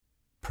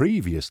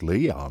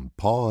Previously on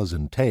Paws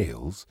and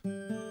Tails.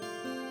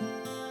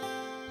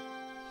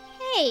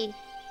 Hey,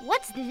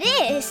 what's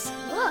this?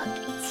 Look,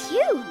 it's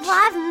huge. Well,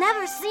 I've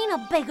never seen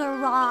a bigger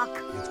rock.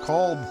 It's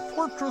called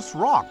Fortress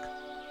Rock.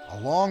 A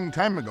long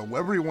time ago,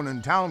 everyone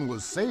in town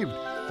was saved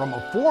from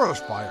a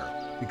forest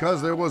fire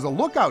because there was a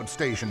lookout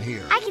station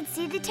here. I can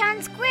see the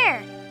town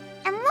square.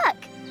 And look,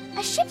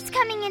 a ship's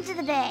coming into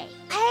the bay.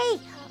 Hey,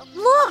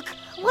 look!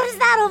 What is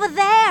that over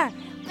there?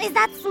 Is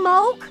that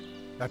smoke?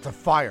 That's a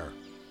fire.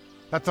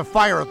 That's a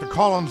fire at the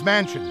Collins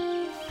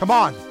mansion. Come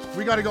on,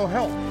 we gotta go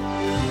help.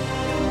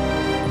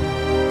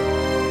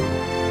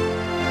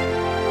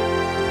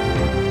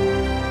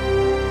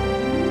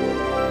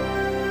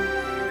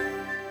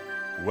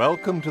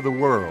 Welcome to the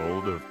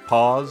world of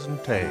Paws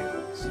and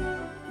Tails.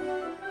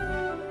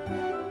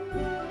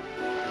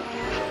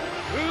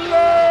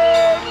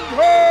 Land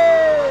ho!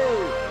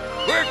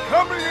 We're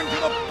coming into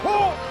the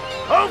port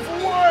of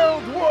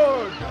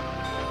Wildwood!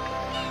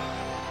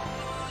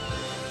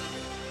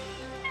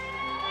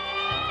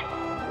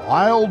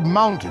 Wild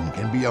Mountain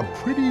can be a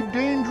pretty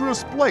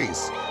dangerous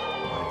place,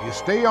 but if you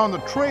stay on the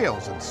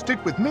trails and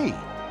stick with me,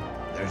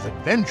 there's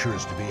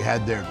adventures to be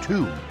had there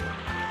too.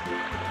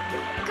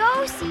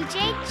 Go,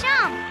 CJ,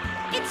 jump.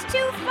 It's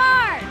too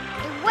far.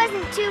 It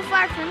wasn't too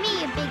far for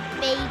me, a big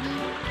baby.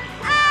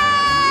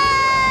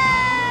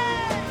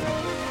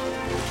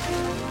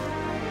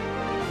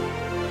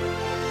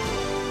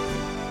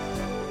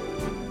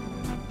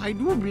 I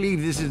do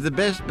believe this is the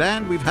best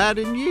band we've had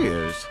in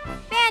years.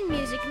 Band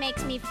music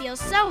makes me feel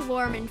so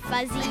warm and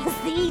fuzzy.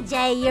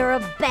 CJ, you're a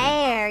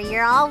bear.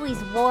 You're always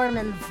warm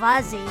and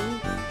fuzzy.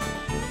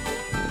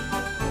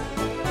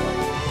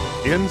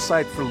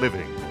 Insight for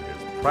Living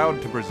is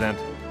proud to present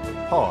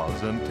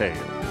Paws and Tails.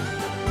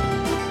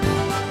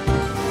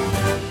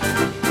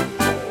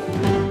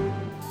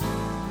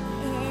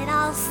 It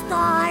all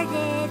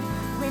started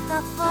with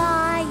a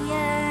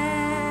fire.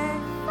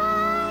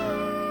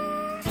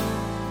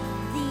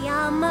 The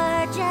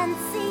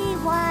emergency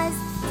was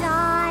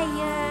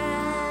dire.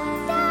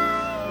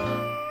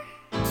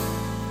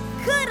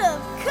 Could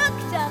have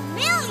cooked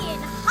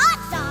 1,000,000 hot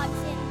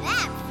dogs in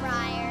that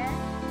fryer.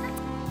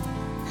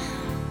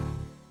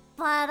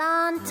 But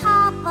on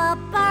top of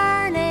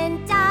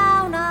burning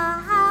down a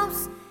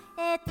house,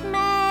 it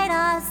made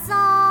us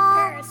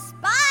all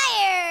Perspire!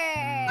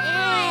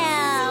 Ew.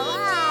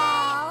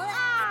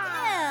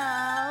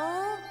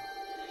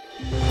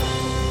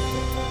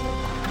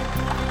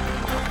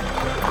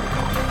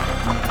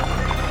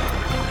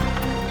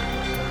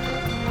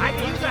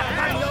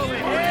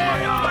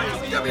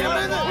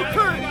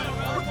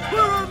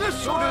 As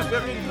soon as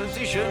they're in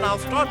position, I'll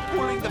start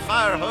pulling the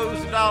fire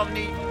hose and I'll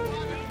need...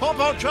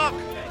 Pawpaw Chuck,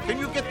 can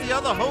you get the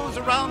other hose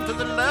around to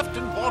the left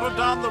and water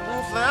down the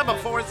roof there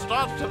before it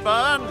starts to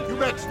burn? You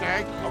bet,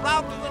 Stag.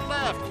 Around to the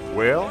left.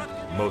 Well,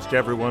 most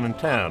everyone in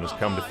town has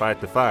come to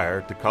fight the fire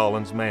at the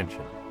Collins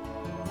mansion.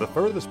 The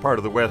furthest part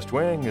of the West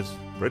Wing has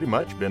pretty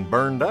much been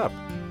burned up,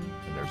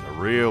 and there's a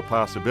real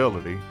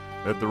possibility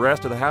that the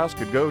rest of the house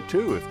could go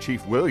too if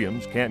Chief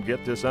Williams can't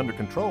get this under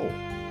control.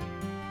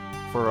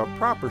 For a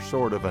proper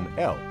sort of an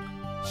elk,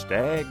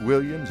 Stag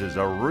Williams is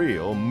a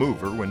real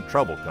mover when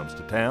trouble comes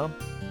to town.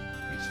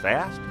 He's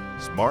fast,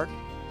 smart,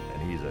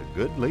 and he's a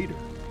good leader.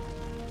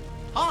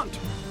 Hunt!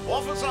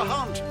 Officer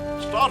Hunt!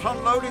 Start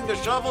unloading the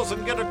shovels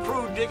and get a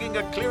crew digging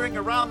a clearing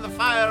around the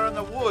fire in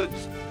the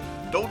woods.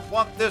 Don't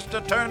want this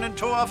to turn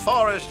into a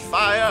forest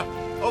fire.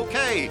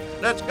 Okay,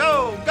 let's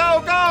go,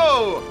 go,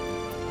 go!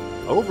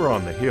 Over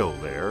on the hill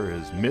there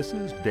is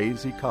Mrs.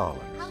 Daisy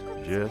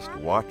Collins, just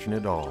watching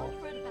it all.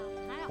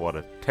 What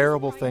a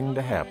terrible thing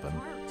to happen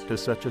to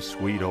such a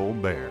sweet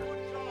old bear.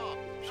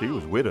 She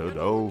was widowed,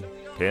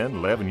 10,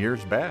 11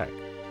 years back.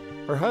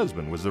 Her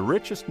husband was the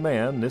richest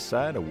man this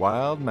side of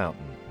Wild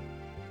Mountain.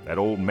 That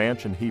old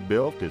mansion he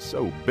built is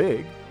so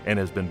big and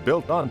has been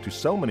built onto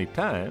so many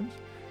times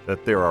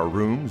that there are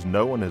rooms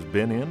no one has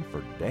been in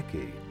for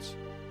decades.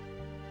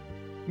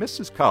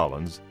 Mrs.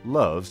 Collins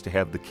loves to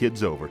have the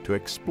kids over to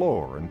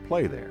explore and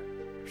play there.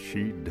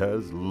 She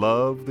does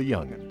love the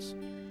young'uns.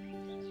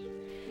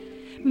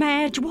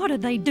 Madge, what are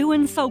they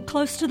doing so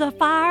close to the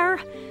fire?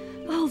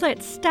 Oh,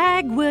 that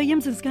Stag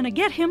Williams is going to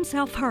get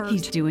himself hurt.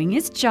 He's doing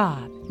his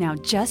job. Now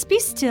just be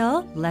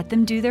still, let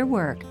them do their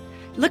work.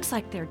 Looks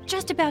like they're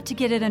just about to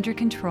get it under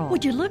control.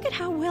 Would you look at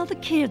how well the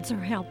kids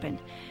are helping?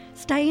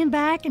 Staying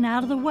back and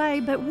out of the way,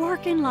 but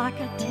working like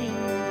a team.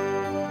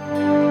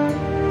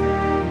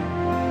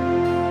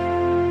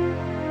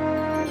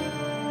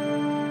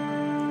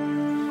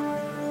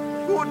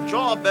 Good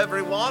job,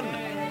 everyone.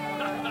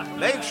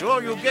 Make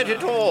sure you get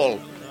it all.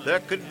 There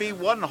could be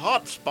one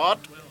hot spot.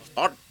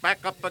 Start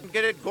back up and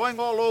get it going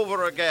all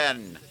over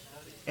again.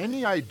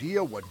 Any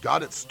idea what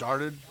got it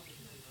started?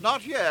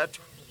 Not yet.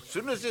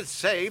 Soon as it's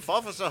safe,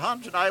 Officer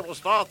Hunt and I will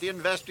start the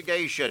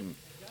investigation.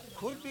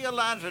 Could be a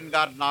lantern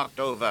got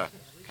knocked over,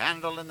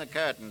 candle in the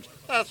curtains,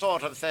 that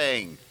sort of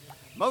thing.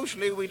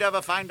 Mostly we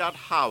never find out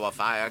how a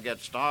fire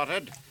gets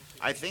started.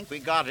 I think we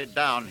got it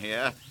down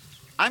here.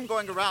 I'm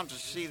going around to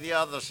see the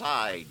other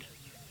side.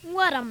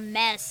 What a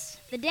mess.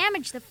 The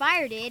damage the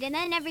fire did, and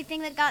then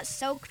everything that got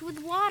soaked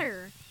with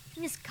water.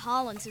 Miss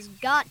Collins has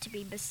got to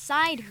be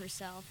beside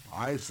herself.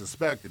 I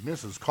suspect that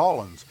Mrs.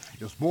 Collins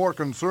is more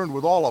concerned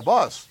with all of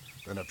us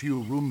than a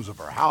few rooms of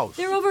her house.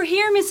 They're over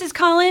here, Mrs.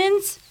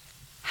 Collins.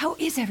 How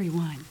is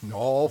everyone?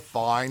 All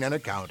fine and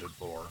accounted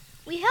for.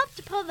 We helped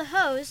to pull the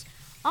hose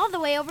all the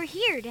way over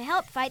here to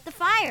help fight the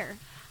fire.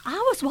 I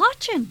was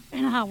watching,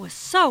 and I was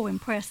so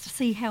impressed to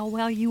see how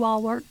well you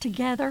all worked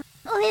together.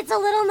 Oh, it's a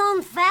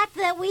little-known fact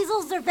that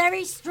weasels are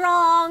very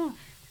strong.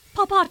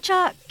 Papa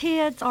Chuck,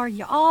 kids, are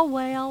you all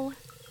well?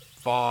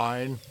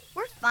 Fine.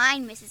 We're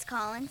fine, Mrs.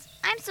 Collins.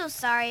 I'm so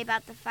sorry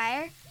about the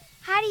fire.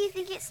 How do you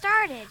think it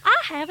started?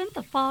 I haven't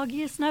the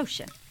foggiest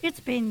notion. It's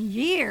been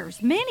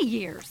years, many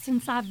years,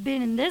 since I've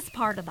been in this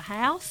part of the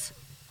house.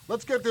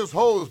 Let's get this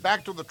hose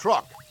back to the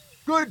truck.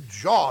 Good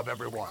job,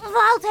 everyone.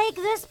 I'll take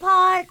this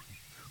part.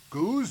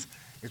 Goose,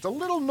 it's a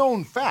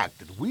little-known fact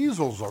that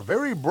weasels are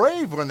very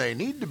brave when they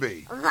need to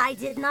be. I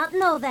did not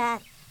know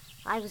that.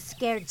 I was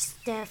scared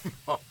stiff.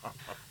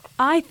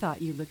 I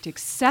thought you looked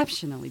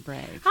exceptionally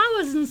brave. I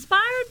was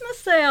inspired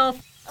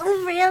myself.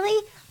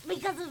 Really?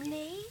 Because of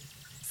me?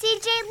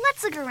 CJ,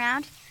 let's look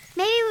around.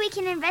 Maybe we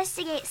can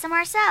investigate some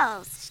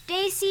ourselves.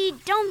 Stacy,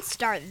 don't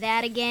start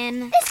that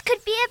again. This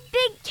could be a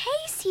big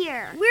case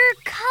here. We're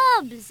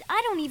cubs.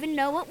 I don't even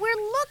know what we're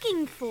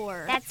looking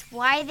for. That's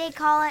why they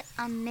call it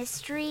a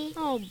mystery.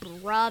 Oh,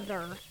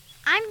 brother.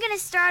 I'm gonna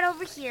start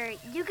over here.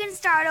 You can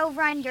start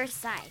over on your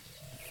side.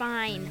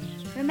 Fine.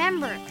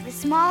 Remember, the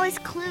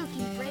smallest clue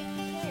can break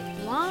the case.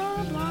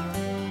 Blah, blah.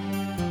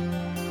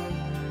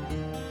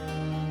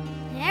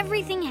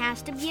 Everything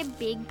has to be a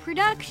big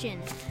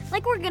production.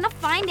 Like we're gonna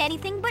find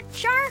anything but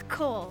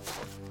charcoal.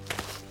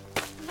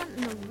 What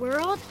in the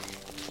world?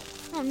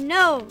 Oh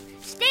no!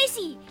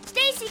 Stacy!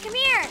 Stacy, come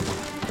here!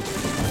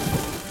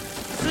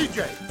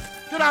 CJ,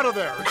 get out of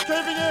there. It's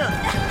caving in.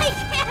 I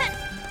can't!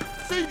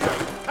 CJ,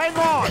 hang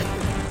on.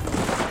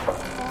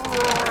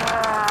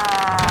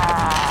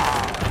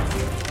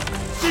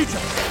 CJ,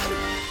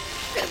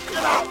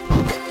 get out.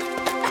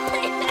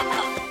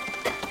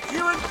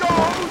 Here it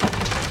goes.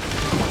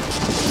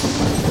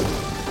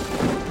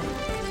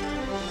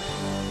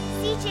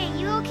 CJ,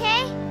 you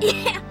okay?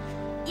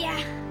 Yeah,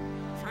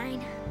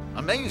 fine.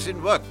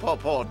 Amazing work,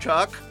 Paw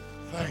Chuck.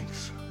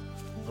 Thanks.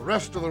 The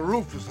rest of the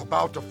roof is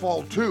about to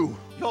fall, too.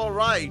 You're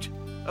right.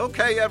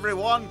 Okay,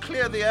 everyone,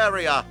 clear the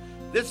area.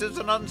 This is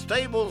an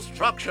unstable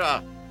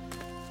structure.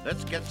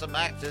 Let's get some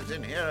axes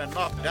in here and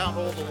knock down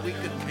all the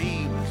weakened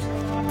beams.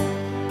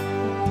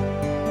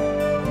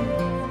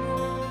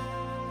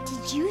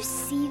 Did you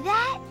see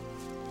that?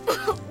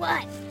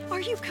 What?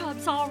 Are you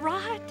cubs all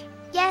right?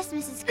 Yes,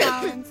 Mrs.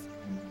 Collins.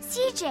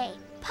 CJ,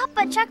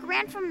 Papa Chuck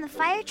ran from the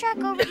fire truck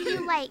over to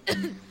you like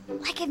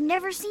I've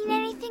never seen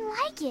anything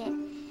like it.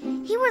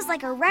 He was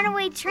like a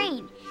runaway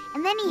train,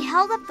 and then he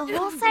held up the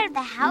whole side of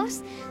the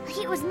house like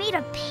it was made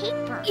of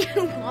paper.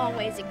 You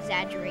always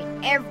exaggerate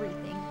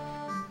everything.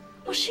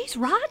 Well, she's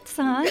right,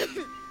 son.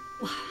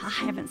 Well, I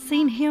haven't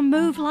seen him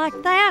move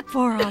like that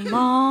for a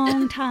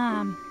long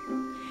time.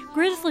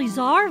 Grizzlies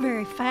are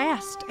very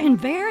fast and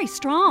very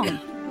strong.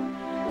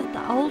 But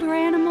the older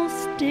animals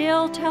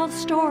still tell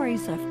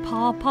stories of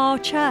Paw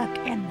Chuck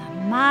and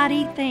the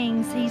mighty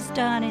things he's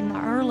done in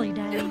the early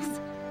days.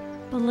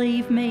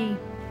 Believe me,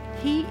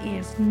 he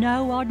is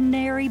no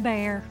ordinary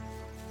bear.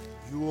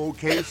 You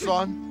okay,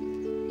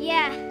 son?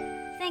 Yeah,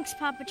 thanks,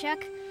 Papa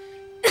Chuck.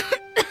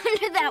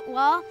 Under that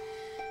wall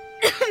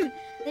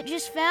that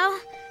just fell,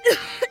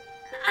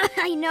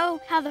 I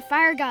know how the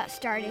fire got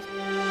started.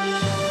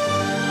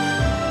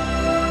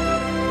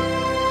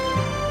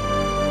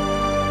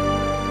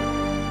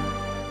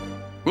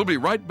 We'll be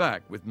right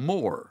back with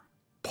more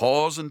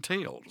Paws and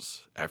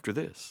Tales after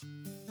this.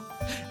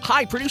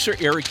 Hi, producer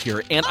Eric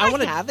here, and I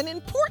want to have an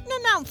important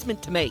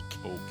announcement to make.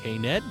 Okay,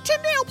 Ned.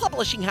 Tyndale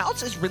Publishing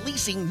House is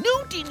releasing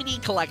new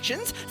DVD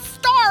collections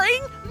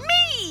starring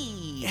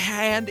me!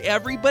 And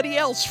everybody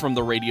else from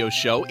the radio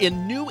show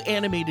in new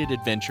animated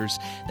adventures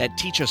that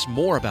teach us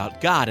more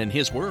about God and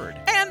His Word.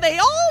 And they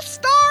all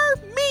star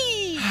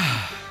me!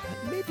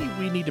 Maybe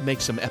we need to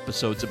make some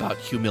episodes about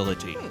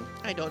humility.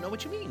 I don't know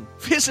what you mean.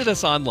 Visit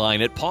us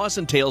online at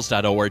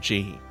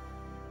pawsandtails.org.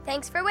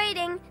 Thanks for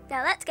waiting.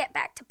 Now let's get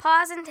back to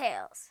Paws and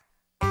Tails.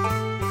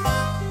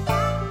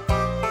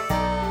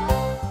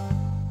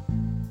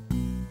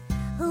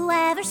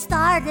 Whoever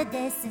started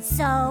this is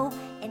so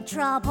in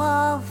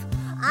trouble.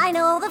 I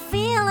know the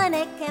feeling,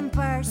 it can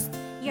burst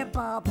your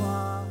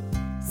bubble.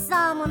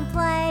 Someone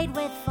played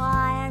with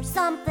fire,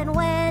 something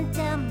went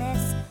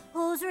amiss.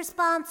 Who's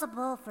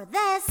responsible for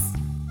this?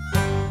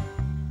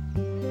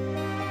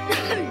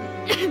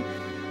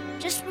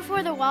 Just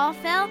before the wall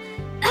fell,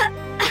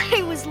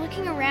 I was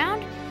looking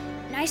around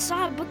and I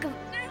saw a book of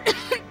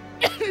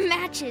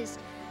matches,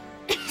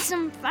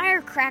 some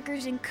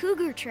firecrackers, and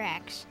cougar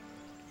tracks.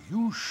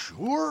 You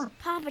sure?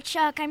 Papa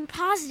Chuck, I'm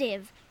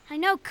positive. I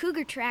know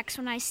cougar tracks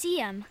when I see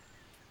them.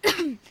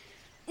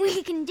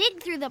 We can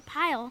dig through the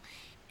pile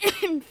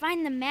and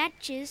find the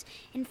matches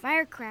and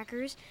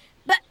firecrackers,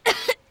 but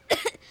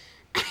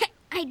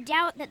I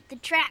doubt that the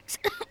tracks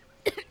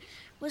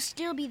will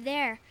still be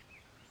there.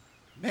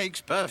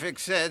 Makes perfect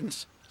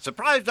sense.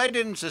 Surprised I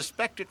didn't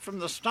suspect it from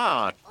the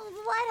start.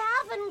 What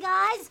happened,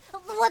 guys?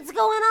 What's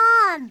going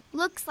on?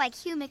 Looks like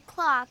Hugh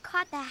McClaw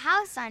caught the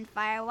house on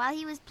fire while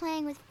he was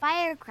playing with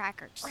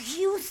firecrackers.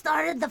 You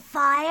started the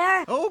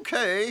fire?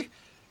 Okay,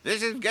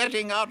 this is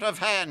getting out of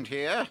hand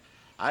here.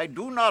 I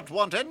do not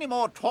want any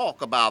more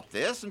talk about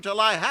this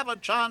until I have a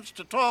chance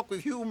to talk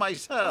with you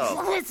myself.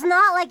 It's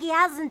not like he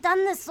hasn't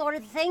done this sort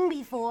of thing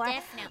before.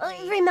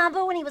 Definitely.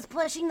 Remember when he was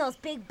pushing those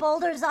big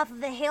boulders off of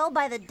the hill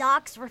by the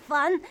docks for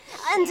fun?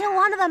 Until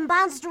one of them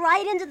bounced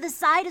right into the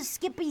side of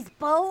Skippy's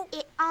boat?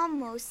 It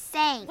almost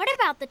sank. What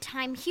about the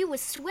time Hugh was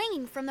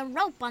swinging from the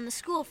rope on the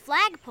school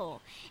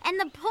flagpole and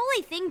the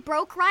pulley thing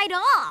broke right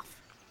off?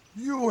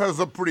 Hugh has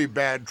a pretty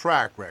bad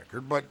track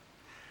record, but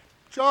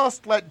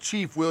just let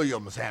Chief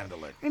Williams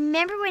handle it.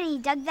 Remember when he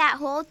dug that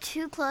hole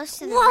too close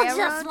to the Well, railroad?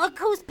 just look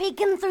who's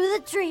peeking through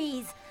the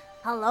trees.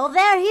 Hello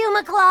there, Hugh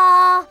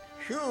McClaw.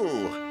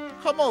 Hugh,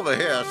 come over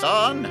here,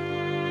 son.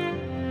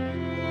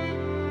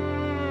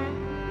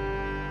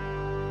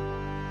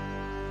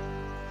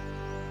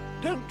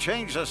 Don't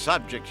change the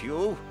subject,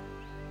 Hugh.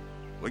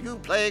 Were you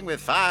playing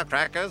with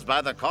firecrackers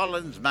by the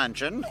Collins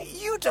mansion?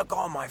 You took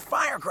all my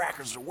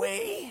firecrackers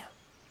away.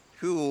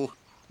 Hugh,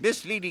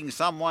 misleading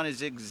someone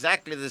is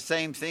exactly the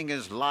same thing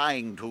as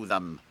lying to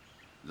them.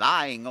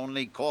 Lying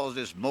only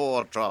causes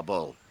more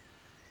trouble.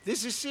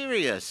 This is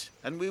serious,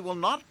 and we will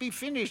not be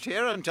finished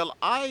here until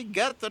I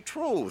get the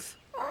truth.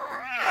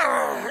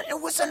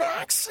 It was an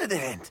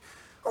accident.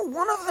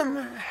 One of them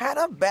had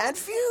a bad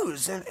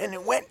fuse, and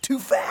it went too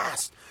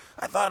fast.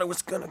 I thought it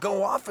was going to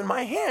go off in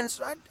my hands.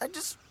 I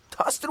just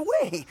tossed it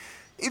away.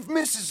 If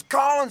Mrs.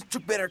 Collins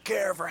took better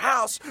care of her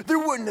house, there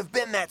wouldn't have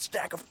been that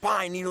stack of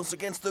pine needles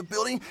against the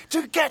building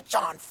to catch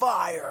on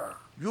fire.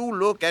 You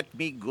look at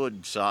me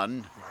good,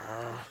 son.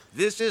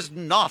 This is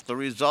not the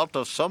result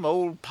of some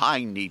old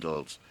pine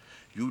needles.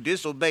 You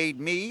disobeyed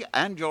me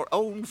and your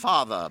own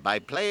father by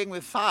playing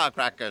with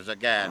firecrackers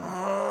again.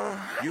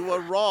 You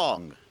were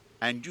wrong,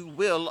 and you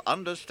will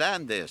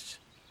understand this.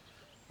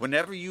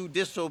 Whenever you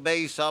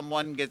disobey,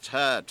 someone gets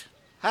hurt.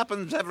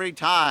 Happens every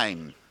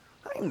time.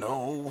 I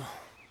know.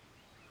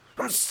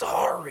 I'm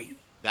sorry.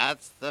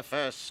 That's the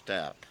first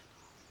step.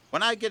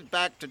 When I get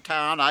back to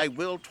town, I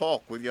will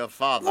talk with your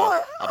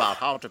father about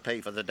how to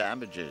pay for the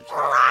damages.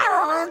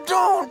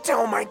 Don't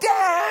tell my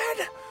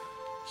dad!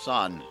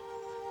 Son,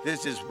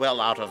 this is well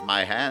out of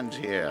my hands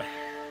here.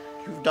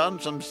 You've done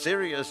some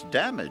serious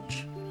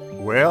damage.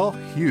 Well,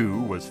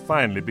 Hugh was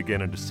finally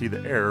beginning to see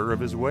the error of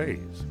his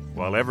ways,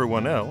 while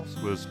everyone else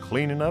was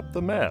cleaning up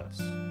the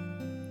mess.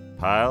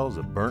 Piles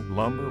of burnt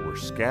lumber were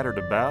scattered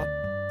about,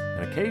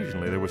 and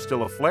occasionally there was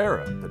still a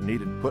flare-up that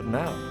needed putting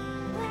out.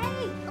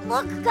 Hey,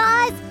 look,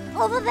 guys,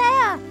 over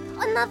there.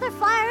 Another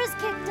fire is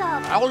kicked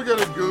up. I'll get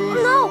it,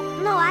 Goose. No,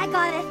 I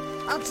got it.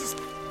 I'll just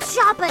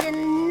chop it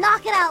and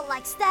knock it out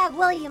like Stag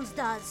Williams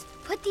does.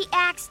 Put the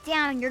axe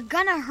down. You're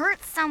gonna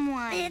hurt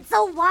someone. It's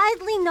a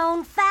widely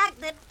known fact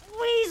that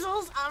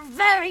weasels are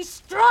very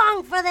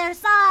strong for their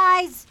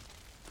size.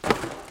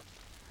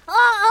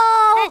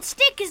 Uh-oh! That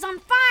stick is on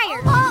fire!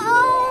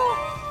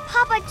 Uh-oh!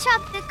 Papa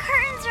Chuck, the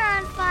curtains are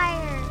on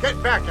fire.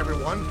 Get back,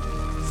 everyone.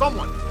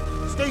 Someone.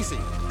 Stacy,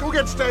 go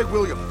get Stag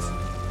Williams.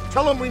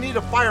 Tell him we need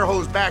a fire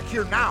hose back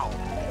here now.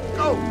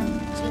 Go.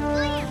 Chief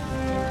Williams.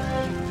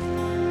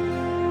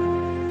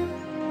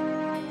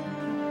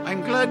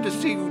 I'm glad to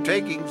see you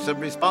taking some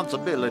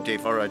responsibility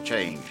for a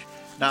change.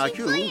 Now, Chief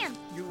Hugh, Williams.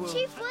 you will...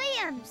 Chief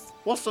Williams.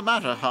 What's the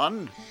matter,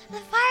 hon? The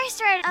fire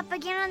started up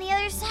again on the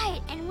other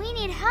side, and we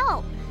need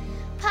help.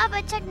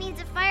 Papa Chuck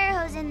needs a fire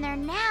hose in there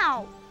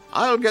now.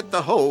 I'll get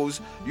the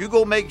hose. You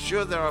go make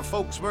sure there are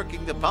folks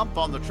working the pump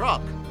on the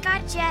truck.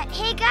 Gotcha.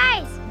 Hey,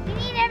 guys, we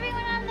need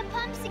everyone on the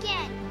pumps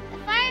again. The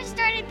fire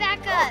started back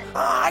up.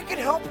 I can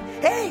help.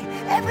 Hey,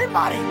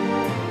 everybody!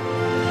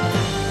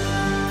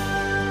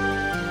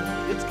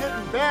 It's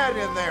getting bad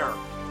in there.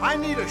 I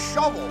need a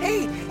shovel.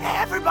 Hey,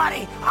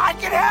 everybody, I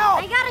can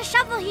help! I got a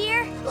shovel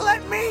here.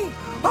 Let me!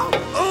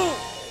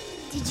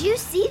 Did you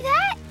see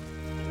that?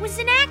 It was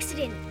an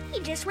accident. He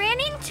just ran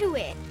into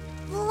it.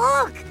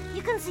 Look,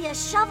 you can see a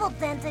shovel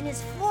dent in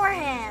his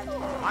forehead.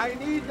 I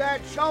need that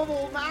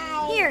shovel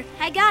now. Here,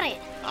 I got it.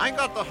 I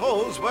got the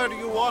hose. Where do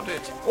you want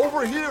it?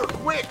 Over here,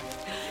 quick.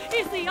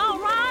 Is he all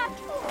right?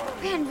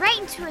 Ran right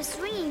into a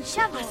swinging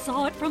shovel. I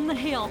saw it from the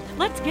hill.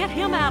 Let's get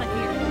him out of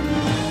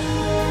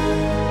here.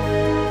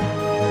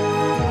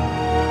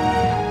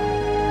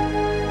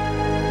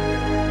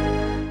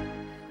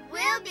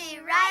 We'll be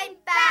right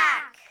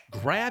back.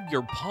 Grab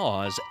your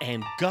paws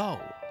and go.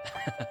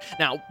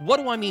 Now, what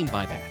do I mean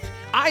by that?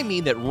 I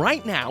mean that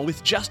right now,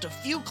 with just a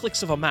few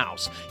clicks of a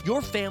mouse,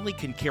 your family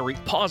can carry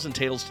Paws and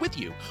Tails with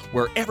you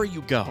wherever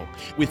you go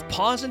with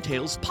Paws and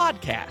Tails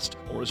Podcast,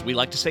 or as we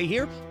like to say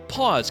here,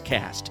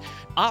 Pawscast.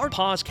 Our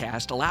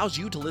Pawscast allows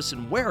you to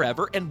listen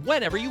wherever and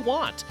whenever you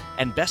want.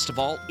 And best of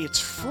all, it's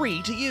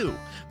free to you.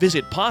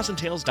 Visit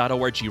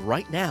pawsandtails.org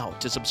right now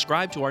to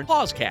subscribe to our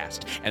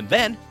Pawscast, and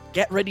then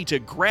get ready to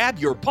grab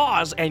your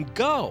paws and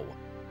go.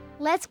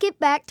 Let's get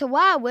back to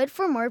Wildwood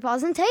for more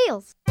Paws and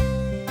Tails.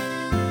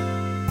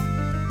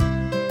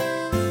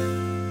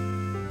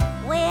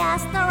 We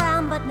asked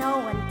around, but no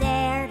one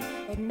dared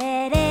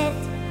admit it.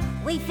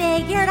 We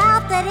figured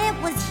out that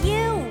it was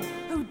Hugh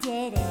who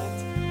did it.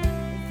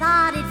 We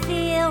thought it'd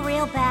feel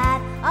real bad,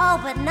 oh,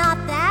 but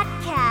not that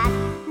cat.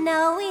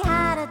 No, we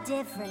had a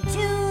different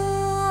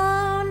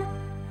tune.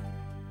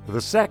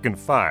 The second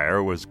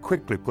fire was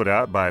quickly put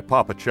out by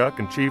Papa Chuck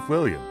and Chief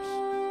Williams.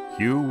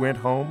 Hugh went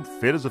home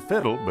fit as a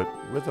fiddle, but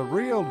with a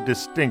real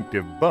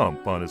distinctive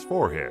bump on his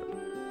forehead.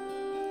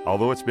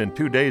 Although it's been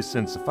 2 days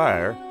since the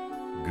fire,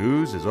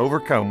 Goose is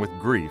overcome with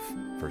grief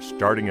for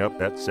starting up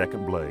that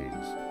second blaze.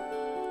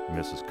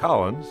 Mrs.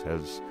 Collins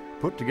has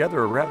put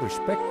together a rather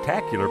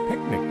spectacular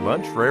picnic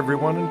lunch for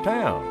everyone in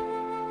town.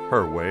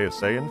 Her way of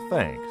saying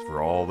thanks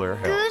for all their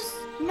help. Goose,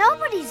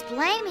 nobody's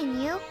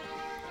blaming you.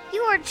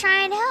 You were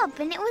trying to help,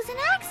 and it was an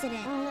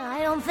accident.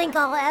 I don't think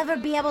I'll ever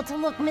be able to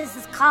look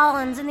Mrs.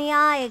 Collins in the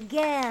eye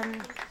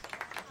again.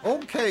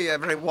 Okay,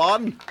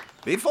 everyone.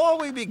 Before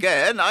we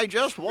begin, I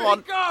just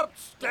want... Speak up,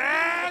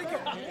 Stag!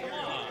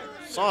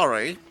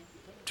 Sorry.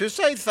 To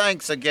say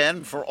thanks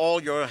again for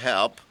all your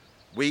help.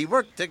 We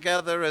work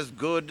together as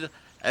good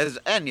as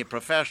any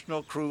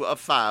professional crew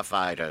of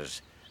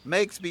firefighters.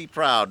 Makes me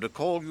proud to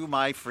call you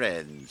my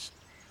friends.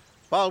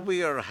 While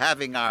we are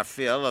having our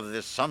fill of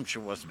this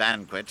sumptuous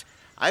banquet,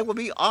 I will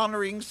be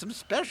honoring some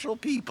special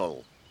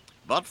people.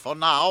 But for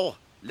now,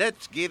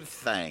 let's give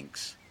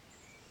thanks.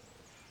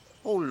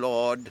 Oh,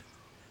 Lord,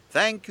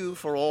 thank you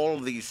for all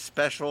these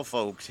special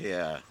folks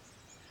here.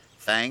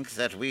 Thanks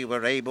that we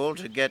were able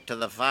to get to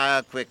the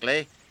fire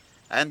quickly,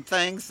 and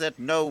thanks that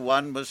no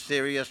one was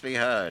seriously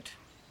hurt.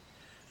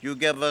 You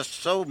give us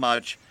so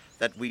much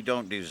that we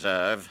don't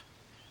deserve.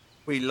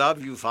 We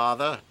love you,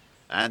 Father,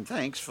 and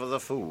thanks for the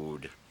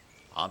food.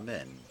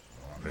 Amen.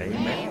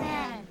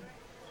 Amen.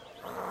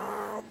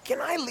 Can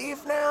I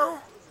leave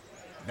now?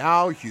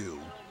 Now,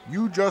 Hugh,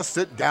 you just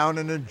sit down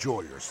and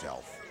enjoy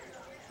yourself.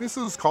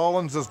 Mrs.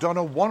 Collins has done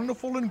a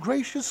wonderful and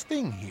gracious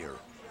thing here.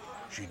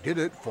 She did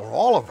it for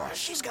all of us.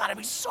 She's got to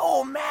be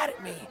so mad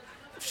at me.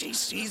 If she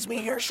sees me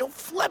here, she'll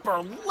flip her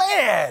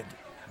lid.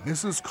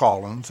 Mrs.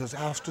 Collins has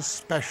asked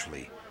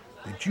especially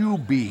that you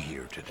be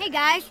here today. Hey,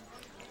 guys,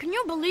 can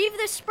you believe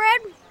this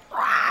spread?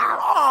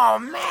 Oh,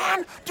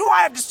 man. Do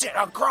I have to sit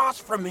across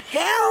from him?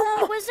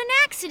 It was an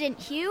accident,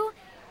 Hugh.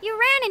 You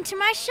ran into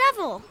my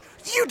shovel.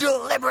 You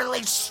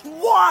deliberately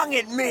swung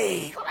at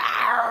me.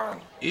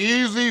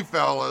 Easy,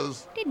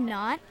 fellas. Did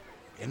not.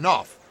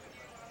 Enough.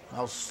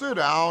 Now sit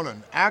down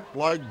and act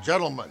like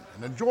gentlemen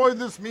and enjoy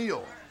this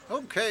meal.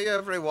 Okay,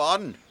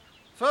 everyone.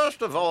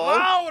 First of all...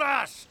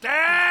 Louder,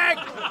 Stag!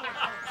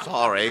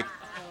 Sorry.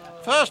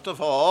 First of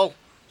all,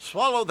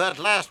 swallow that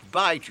last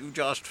bite you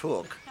just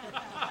took.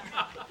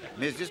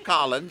 Mrs.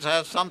 Collins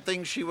has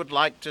something she would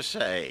like to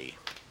say.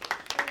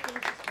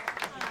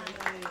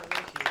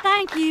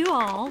 Thank you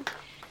all.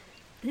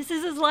 This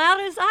is as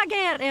loud as I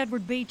get,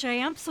 Edward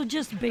Beechamp, so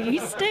just be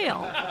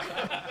still.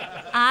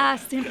 I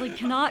simply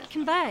cannot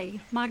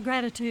convey my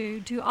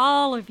gratitude to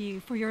all of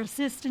you for your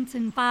assistance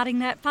in fighting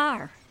that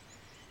fire.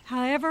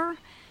 However,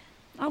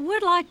 I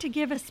would like to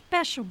give a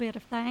special bit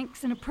of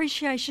thanks and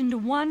appreciation to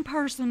one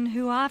person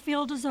who I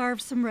feel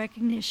deserves some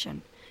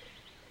recognition.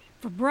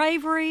 For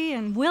bravery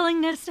and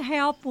willingness to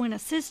help when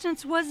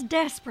assistance was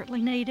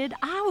desperately needed,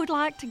 I would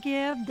like to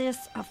give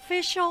this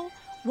official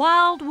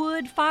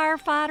Wildwood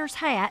Firefighter's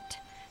hat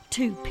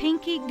to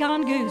Pinky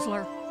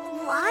Gongoozler.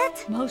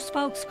 What? Most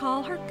folks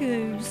call her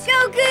Goose.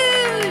 Go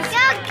Goose!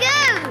 Go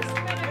Goose!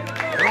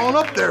 Get on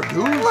up there,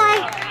 Goose.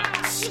 Why,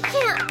 she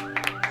can't.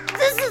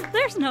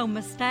 There's no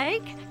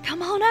mistake.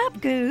 Come on up,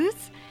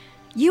 Goose.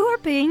 You are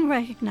being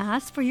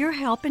recognized for your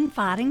help in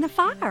fighting the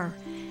fire.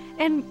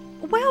 And,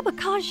 well,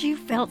 because you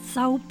felt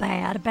so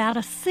bad about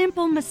a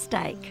simple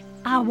mistake,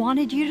 I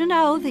wanted you to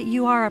know that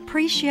you are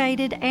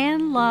appreciated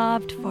and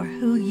loved for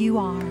who you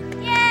are.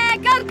 Yeah,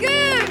 go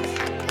Goose!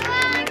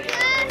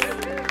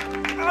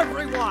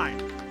 Everyone!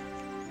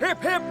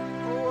 Hip, hip!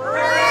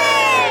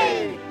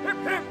 Hooray! Hip,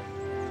 hip!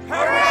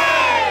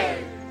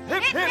 Hooray!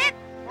 Hip, hip!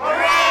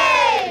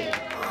 Hooray!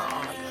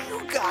 Oh, you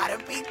gotta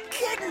be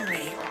kidding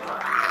me.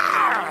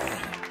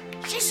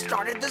 She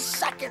started the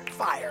second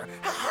fire.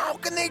 How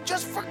can they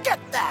just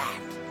forget that?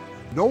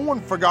 No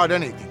one forgot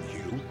anything,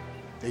 Hugh.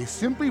 They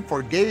simply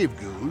forgave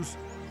Goose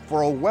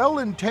for a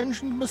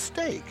well-intentioned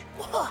mistake.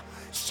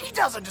 She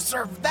doesn't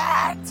deserve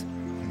that.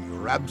 And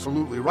you're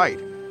absolutely right.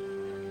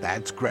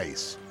 That's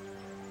grace.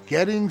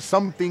 Getting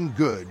something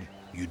good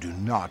you do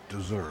not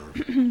deserve.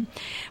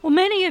 Well,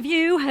 many of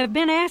you have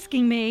been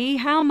asking me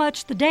how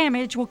much the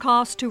damage will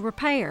cost to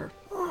repair.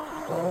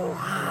 Oh,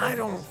 I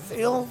don't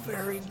feel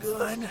very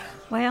good.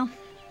 Well,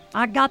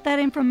 I got that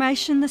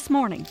information this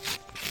morning.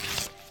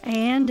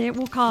 And it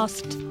will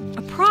cost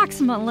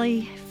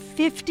approximately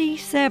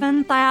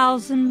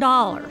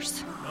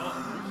 $57,000.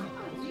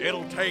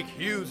 It'll take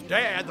Hugh's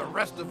dad the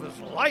rest of his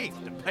life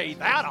to pay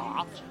that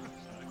off.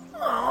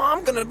 Oh,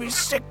 I'm gonna be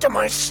sick to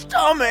my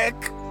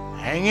stomach.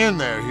 Hang in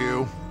there,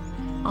 Hugh.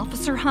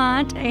 Officer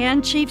Hunt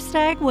and Chief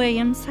Stagg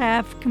Williams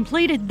have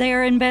completed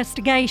their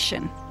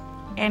investigation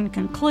and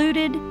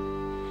concluded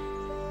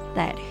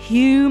that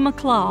Hugh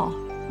McClaw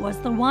was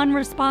the one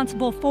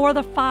responsible for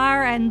the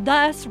fire and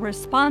thus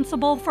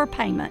responsible for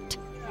payment.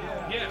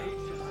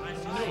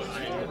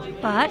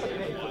 But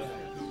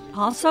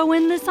also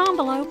in this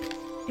envelope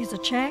is a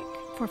check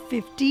for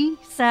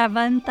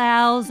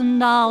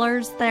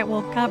 $57,000 that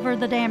will cover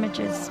the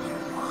damages.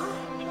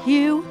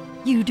 Hugh,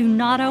 you do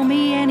not owe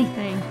me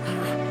anything.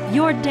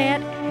 Your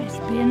debt has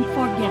been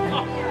forgiven.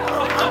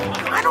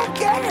 I don't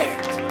get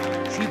it.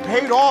 She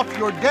paid off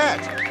your debt.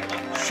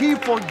 She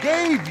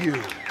forgave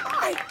you.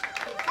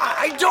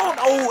 I don't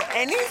owe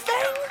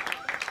anything?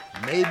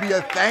 Maybe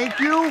a thank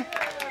you?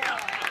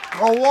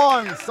 Go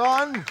on,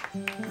 son.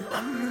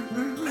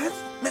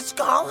 Miss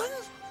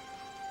Collins?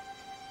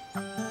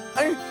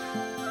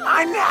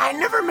 I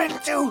never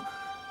meant to.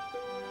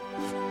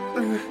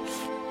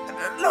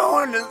 No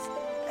one has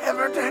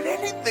ever done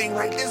anything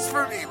like this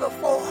for me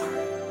before.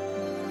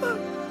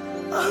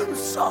 I'm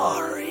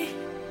sorry.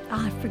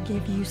 I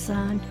forgive you,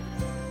 son.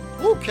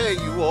 Okay,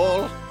 you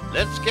all.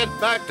 Let's get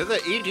back to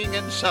the eating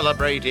and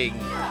celebrating.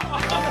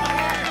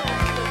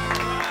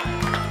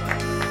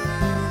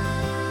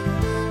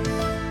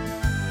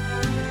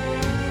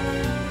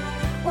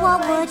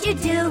 What would you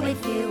do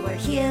if you were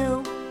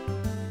Hugh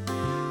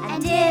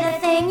and did a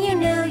thing you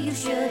knew you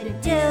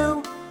shouldn't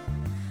do?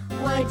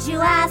 Would you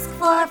ask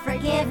for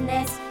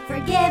forgiveness?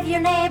 Forgive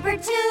your neighbor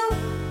too?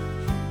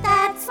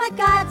 That's what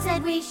God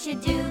said we should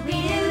do.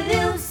 We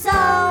do.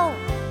 So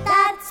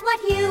that's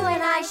what you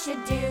and I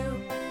should do.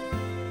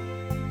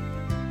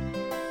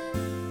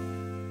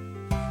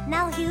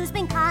 Now Hugh's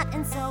been caught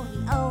and so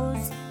he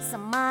owes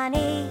some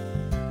money.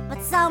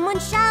 But someone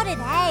shouted,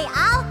 hey,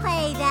 I'll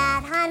pay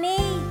that,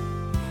 honey.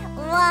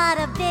 What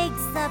a big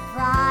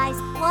surprise,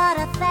 what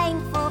a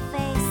thankful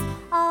face.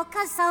 All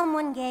 'cause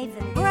someone gave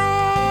him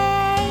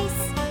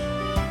grace.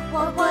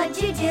 What would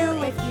you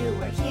do if you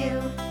were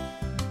Hugh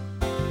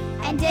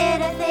and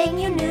did a thing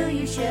you knew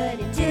you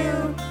shouldn't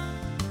do?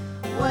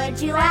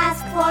 Would you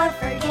ask for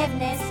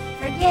forgiveness?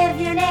 Forgive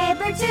your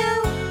neighbor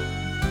too?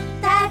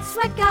 That's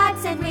what God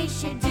said we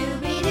should do.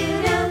 We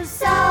do.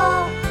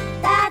 So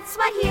that's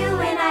what you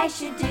and I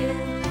should do.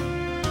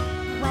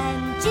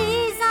 When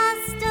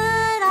Jesus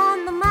stood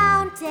on the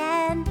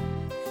mountain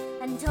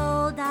and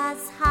told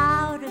us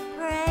how to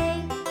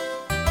pray,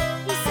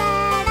 he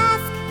said,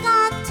 ask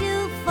God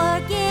to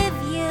forgive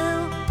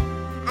you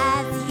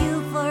as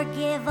you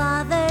forgive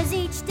others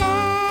each day.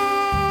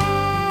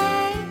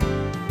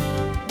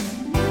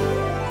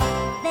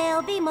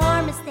 There'll be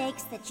more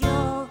mistakes that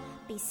you'll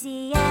be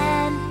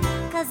seeing,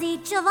 'cause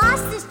each of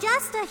us is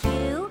just a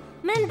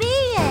human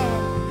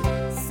being.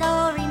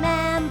 So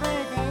remember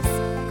this,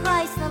 that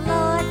Christ the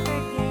Lord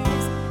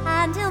forgives,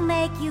 and he'll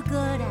make you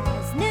good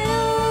as new.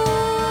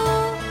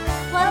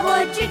 What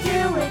would you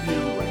do if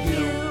you were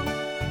Hugh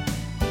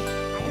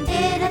and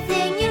did a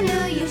thing you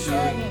knew you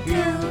shouldn't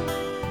do?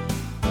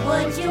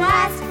 Would you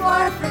ask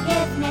for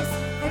forgiveness?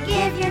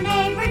 Forgive your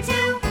neighbor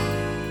too?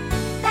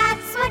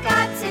 That's what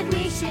God said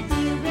we should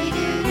do. We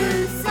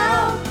do.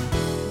 So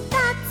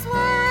that's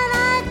what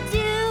I'd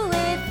do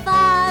if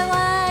I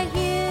were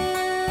you.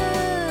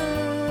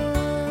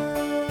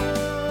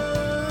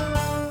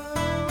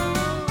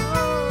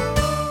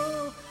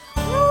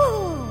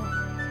 Ooh.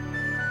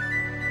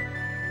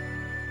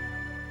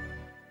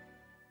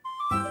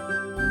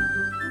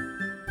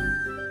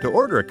 To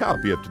order a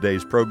copy of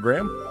today's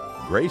program,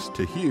 Grace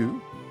to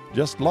Hugh,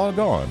 just log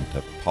on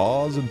to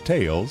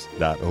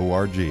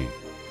pawsandtails.org.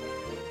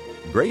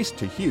 Grace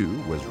to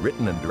Hugh was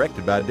written and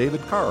directed by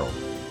David Carl.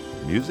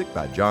 Music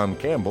by John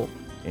Campbell,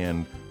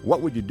 and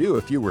What Would You Do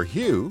If You Were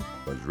Hugh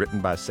was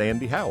written by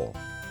Sandy Howell.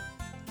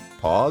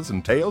 Paws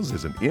and Tails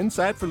is an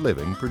Insight for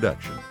Living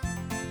production.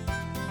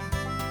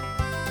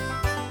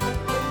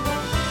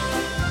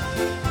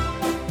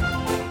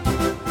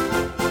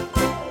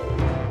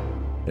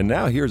 And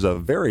now here's a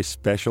very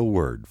special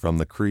word from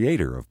the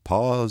creator of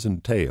Paws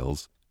and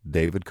Tails,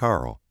 David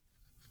Carl.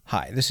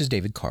 Hi, this is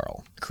David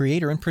Carl,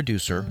 creator and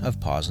producer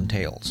of Paws and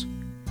Tails.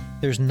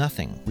 There's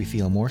nothing we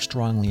feel more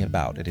strongly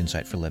about at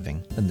Insight for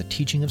Living than the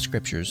teaching of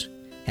Scriptures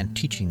and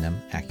teaching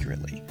them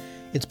accurately.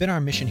 It's been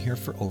our mission here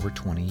for over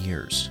 20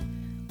 years.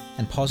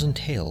 And Paws and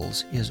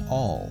Tails is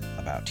all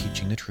about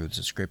teaching the truths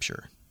of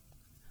Scripture.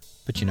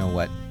 But you know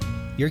what?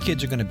 Your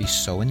kids are going to be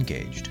so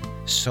engaged,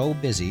 so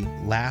busy,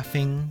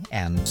 laughing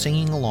and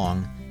singing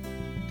along,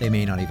 they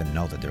may not even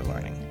know that they're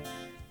learning.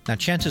 Now,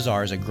 chances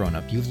are, as a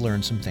grown-up, you've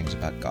learned some things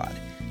about God,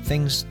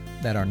 things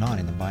that are not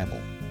in the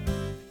Bible.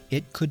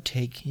 It could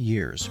take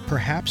years,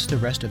 perhaps the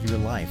rest of your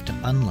life, to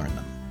unlearn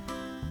them.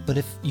 But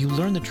if you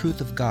learn the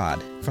truth of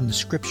God from the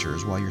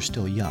Scriptures while you're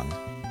still young,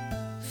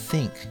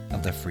 think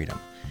of the freedom.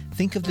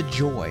 Think of the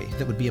joy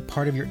that would be a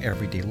part of your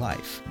everyday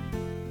life.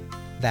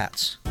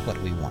 That's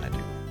what we want to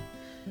do.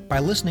 By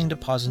listening to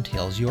Paws and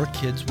Tails, your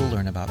kids will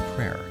learn about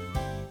prayer.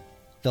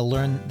 They'll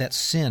learn that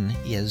sin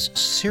is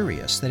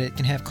serious, that it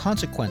can have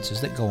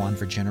consequences that go on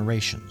for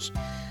generations.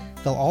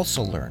 They'll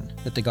also learn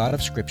that the God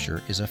of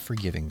Scripture is a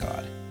forgiving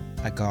God,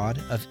 a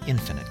God of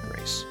infinite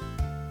grace.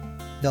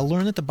 They'll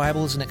learn that the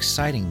Bible is an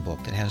exciting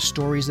book that has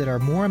stories that are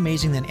more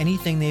amazing than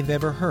anything they've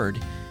ever heard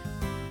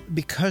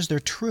because they're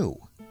true.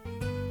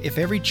 If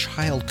every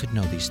child could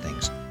know these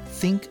things,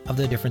 think of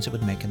the difference it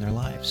would make in their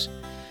lives.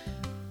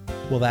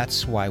 Well,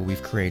 that's why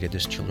we've created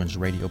this children's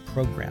radio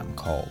program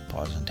called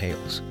Paws and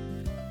Tales.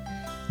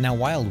 Now,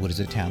 Wildwood is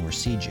a town where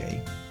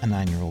CJ, a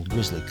 9-year-old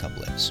grizzly cub,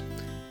 lives.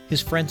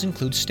 His friends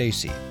include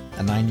Stacy,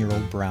 a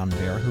 9-year-old brown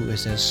bear who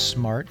is as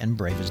smart and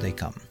brave as they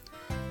come.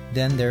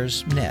 Then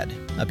there's Ned,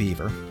 a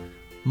beaver,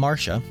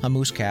 Marcia, a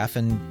moose calf,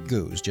 and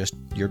Goose, just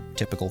your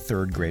typical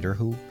third grader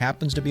who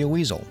happens to be a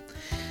weasel.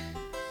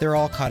 They're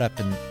all caught up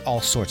in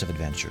all sorts of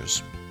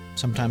adventures,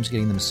 sometimes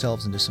getting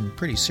themselves into some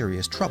pretty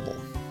serious trouble.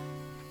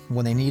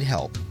 When they need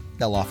help,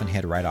 they'll often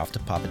head right off to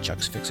Papa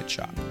Chuck's Fix-It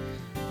shop.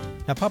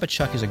 Now, Papa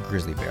Chuck is a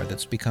grizzly bear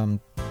that's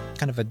become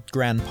kind of a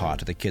grandpa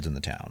to the kids in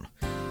the town.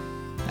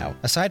 Now,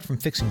 aside from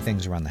fixing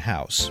things around the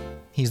house,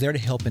 he's there to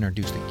help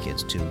introduce the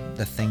kids to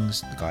the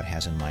things that God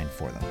has in mind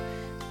for them.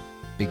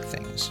 Big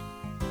things.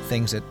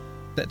 Things that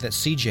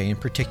CJ in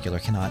particular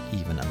cannot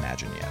even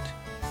imagine yet.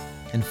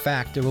 In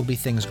fact, there will be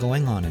things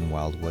going on in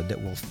Wildwood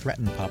that will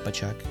threaten Papa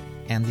Chuck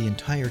and the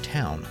entire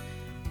town,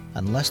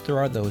 unless there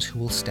are those who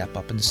will step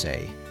up and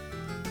say,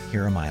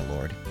 "Here am I,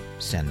 Lord,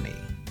 send me."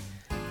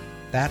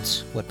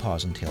 That's what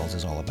Paws and Tales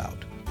is all about.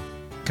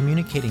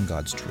 Communicating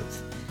God's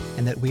truth,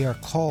 and that we are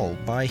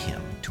called by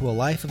Him to a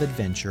life of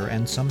adventure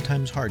and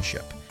sometimes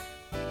hardship.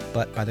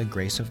 But by the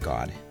grace of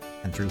God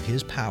and through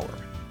His power,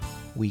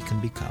 we can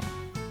become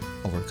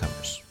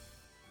overcomers.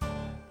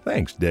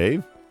 Thanks,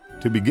 Dave.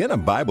 To begin a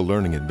Bible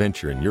learning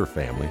adventure in your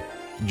family,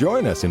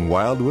 join us in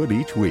Wildwood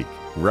each week,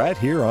 right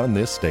here on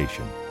this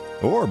station.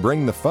 Or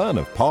bring the fun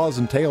of Paws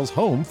and Tales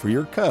home for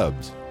your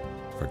cubs.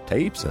 For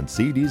tapes and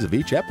CDs of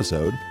each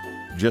episode,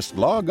 just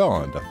log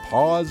on to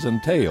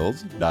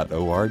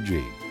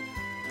pawsandtales.org.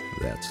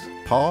 That's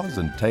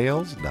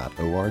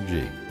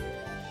pawsandtales.org.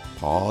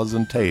 Paws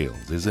and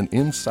Tales is an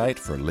Insight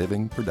for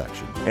Living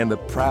production and a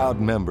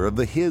proud member of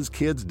the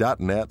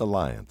HisKids.net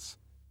Alliance.